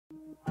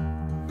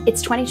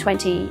It's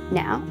 2020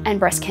 now, and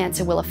breast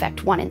cancer will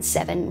affect 1 in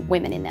 7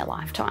 women in their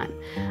lifetime.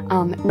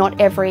 Not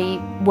every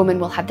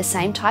woman will have the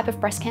same type of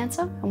breast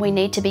cancer, and we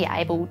need to be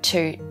able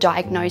to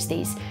diagnose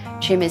these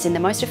tumours in the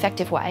most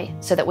effective way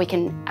so that we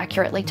can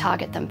accurately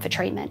target them for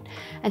treatment.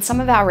 And some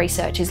of our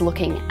research is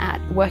looking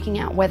at working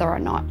out whether or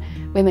not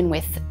women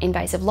with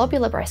invasive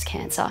lobular breast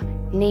cancer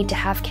need to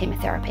have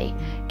chemotherapy.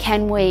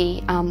 Can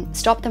we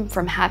stop them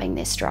from having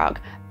this drug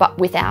but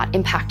without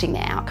impacting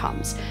their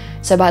outcomes?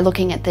 So by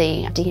looking at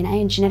the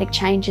DNA and genetic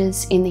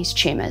changes in these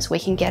tumours, we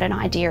can get an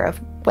idea of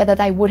whether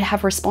they would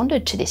have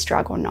responded to this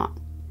drug or not.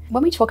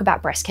 When we talk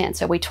about breast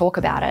cancer, we talk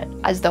about it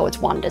as though it's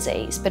one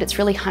disease, but it's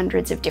really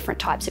hundreds of different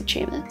types of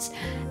tumours.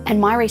 And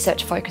my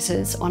research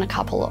focuses on a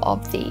couple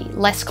of the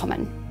less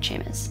common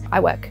tumours.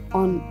 I work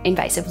on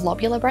invasive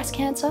lobular breast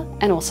cancer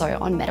and also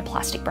on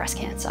metaplastic breast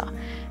cancer.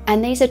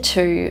 And these are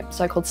two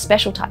so-called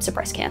special types of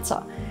breast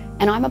cancer.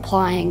 And I'm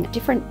applying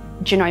different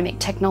genomic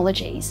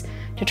technologies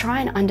to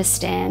try and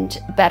understand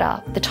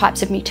better the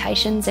types of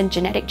mutations and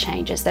genetic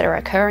changes that are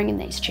occurring in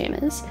these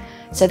tumours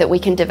so that we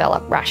can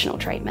develop rational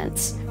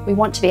treatments. We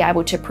want to be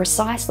able to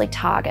precisely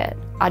target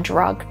a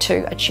drug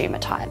to a tumour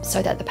type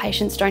so that the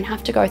patients don't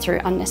have to go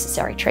through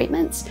unnecessary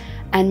treatments,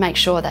 and make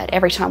sure that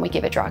every time we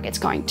give a drug it's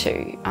going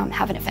to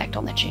have an effect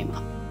on the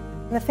tumour.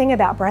 The thing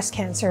about breast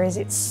cancer is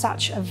it's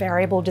such a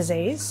variable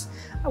disease.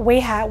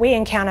 We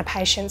encounter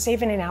patients,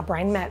 even in our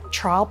BrainMet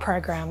trial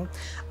program,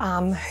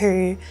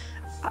 who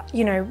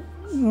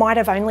might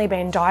have only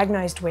been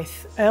diagnosed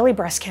with early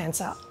breast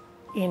cancer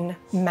in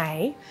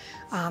May,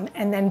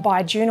 and then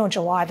by June or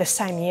July the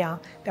same year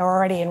they're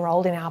already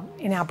enrolled in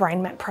our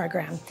BrainMet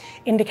program,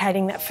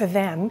 indicating that for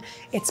them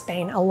it's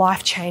been a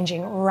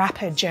life-changing,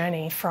 rapid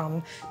journey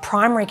from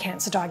primary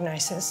cancer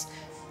diagnosis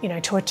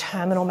to a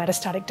terminal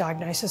metastatic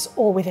diagnosis,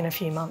 all within a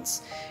few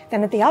months.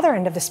 Then at the other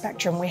end of the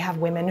spectrum, we have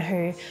women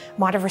who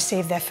might have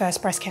received their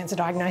first breast cancer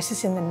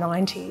diagnosis in the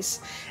 90s,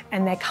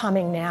 and they're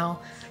coming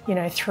now,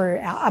 through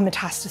our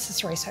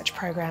metastasis research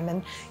program.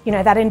 And,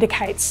 that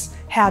indicates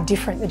how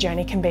different the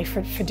journey can be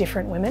for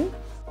different women.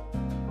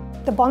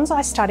 The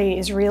Bonsai study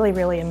is really,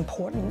 really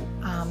important.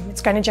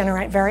 It's going to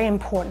generate very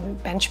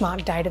important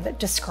benchmark data that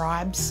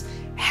describes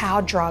how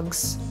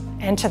drugs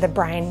enter the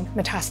brain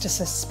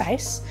metastasis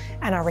space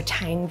and are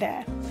retained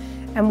there.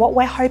 And what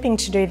we're hoping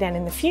to do then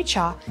in the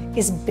future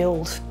is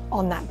build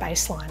on that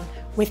baseline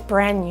with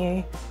brand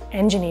new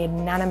engineered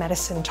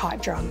nanomedicine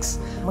type drugs,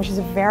 which is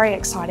a very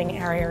exciting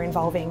area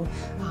involving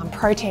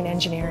protein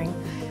engineering,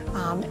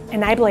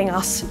 enabling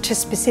us to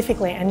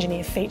specifically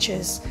engineer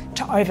features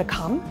to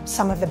overcome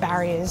some of the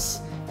barriers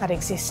that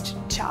exist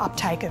to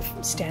uptake of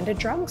standard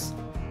drugs.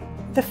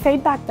 The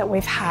feedback that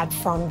we've had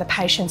from the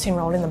patients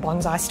enrolled in the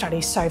Bonsai study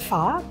so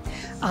far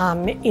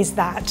is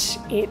that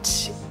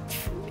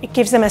it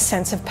gives them a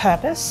sense of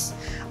purpose.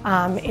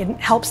 It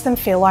helps them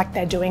feel like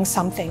they're doing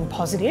something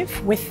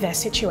positive with their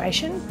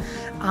situation,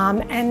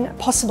 and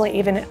possibly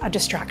even a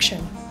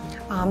distraction,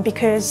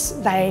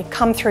 because they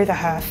come through the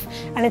HERF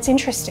and it's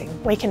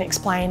interesting. We can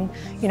explain,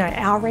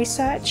 our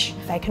research.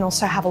 They can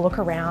also have a look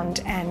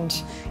around and,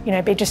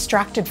 be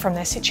distracted from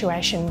their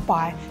situation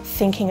by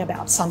thinking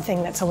about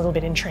something that's a little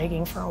bit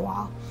intriguing for a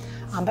while.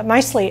 But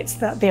mostly it's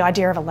the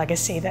idea of a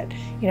legacy that,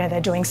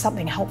 they're doing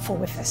something helpful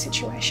with their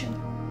situation.